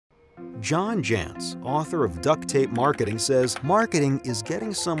John Jantz, author of Duct Tape Marketing, says marketing is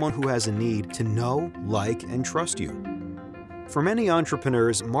getting someone who has a need to know, like, and trust you. For many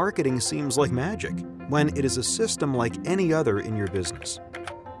entrepreneurs, marketing seems like magic, when it is a system like any other in your business.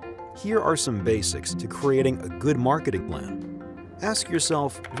 Here are some basics to creating a good marketing plan. Ask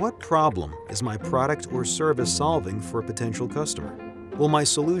yourself, what problem is my product or service solving for a potential customer? Will my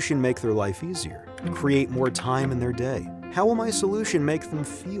solution make their life easier? Create more time in their day? How will my solution make them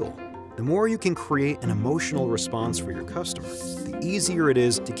feel? The more you can create an emotional response for your customer, the easier it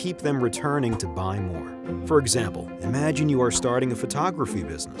is to keep them returning to buy more. For example, imagine you are starting a photography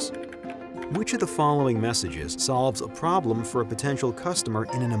business. Which of the following messages solves a problem for a potential customer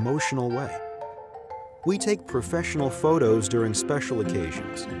in an emotional way? We take professional photos during special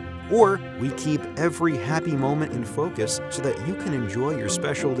occasions. Or we keep every happy moment in focus so that you can enjoy your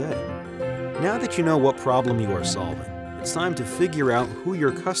special day. Now that you know what problem you are solving, it's time to figure out who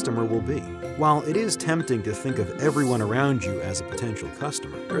your customer will be. While it is tempting to think of everyone around you as a potential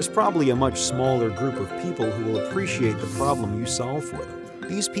customer, there's probably a much smaller group of people who will appreciate the problem you solve for them.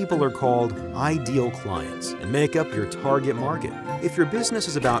 These people are called ideal clients and make up your target market. If your business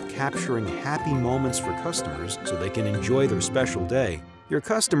is about capturing happy moments for customers so they can enjoy their special day, your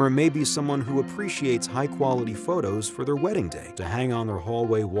customer may be someone who appreciates high-quality photos for their wedding day to hang on their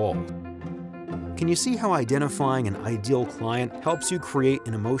hallway wall. Can you see how identifying an ideal client helps you create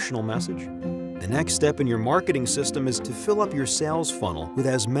an emotional message? The next step in your marketing system is to fill up your sales funnel with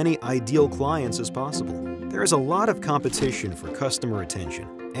as many ideal clients as possible. There is a lot of competition for customer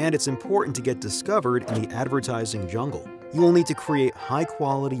attention, and it's important to get discovered in the advertising jungle. You will need to create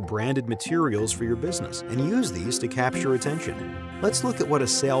high-quality branded materials for your business and use these to capture attention. Let's look at what a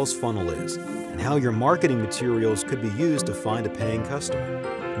sales funnel is and how your marketing materials could be used to find a paying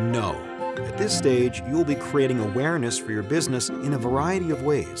customer. No. At this stage, you will be creating awareness for your business in a variety of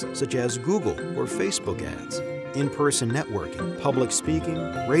ways, such as Google or Facebook ads, in-person networking, public speaking,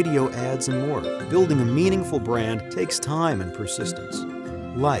 radio ads, and more. Building a meaningful brand takes time and persistence.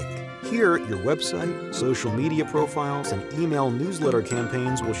 Here, your website, social media profiles, and email newsletter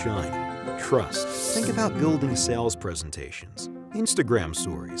campaigns will shine. Trust. Think about building sales presentations, Instagram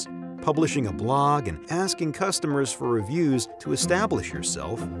stories, publishing a blog, and asking customers for reviews to establish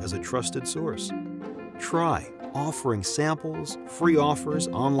yourself as a trusted source. Try offering samples, free offers,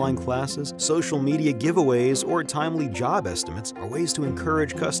 online classes, social media giveaways, or timely job estimates are ways to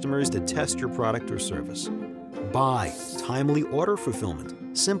encourage customers to test your product or service. Buy timely order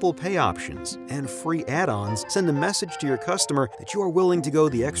fulfillment, simple pay options, and free add-ons send a message to your customer that you are willing to go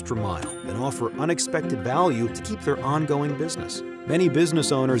the extra mile and offer unexpected value to keep their ongoing business. Many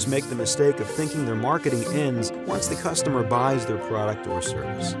business owners make the mistake of thinking their marketing ends once the customer buys their product or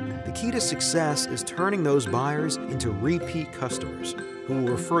service. The key to success is turning those buyers into repeat customers who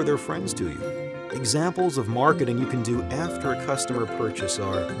will refer their friends to you. Examples of marketing you can do after a customer purchase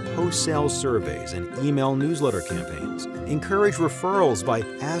are post-sales surveys and email newsletter campaigns. Encourage referrals by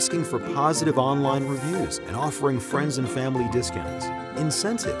asking for positive online reviews and offering friends and family discounts.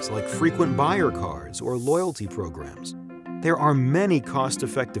 Incentives like frequent buyer cards or loyalty programs. There are many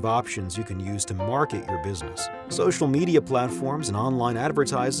cost-effective options you can use to market your business. Social media platforms and online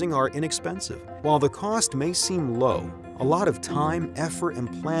advertising are inexpensive. While the cost may seem low, a lot of time, effort,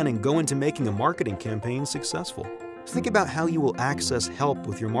 and planning go into making a marketing campaign successful. Think about how you will access help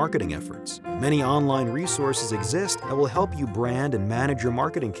with your marketing efforts. Many online resources exist that will help you brand and manage your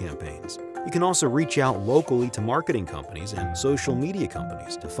marketing campaigns. You can also reach out locally to marketing companies and social media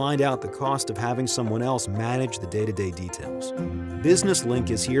companies to find out the cost of having someone else manage the day-to-day details. Business Link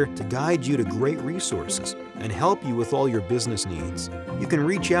is here to guide you to great resources and help you with all your business needs. You can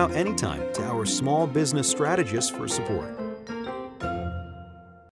reach out anytime to our small business strategist for support.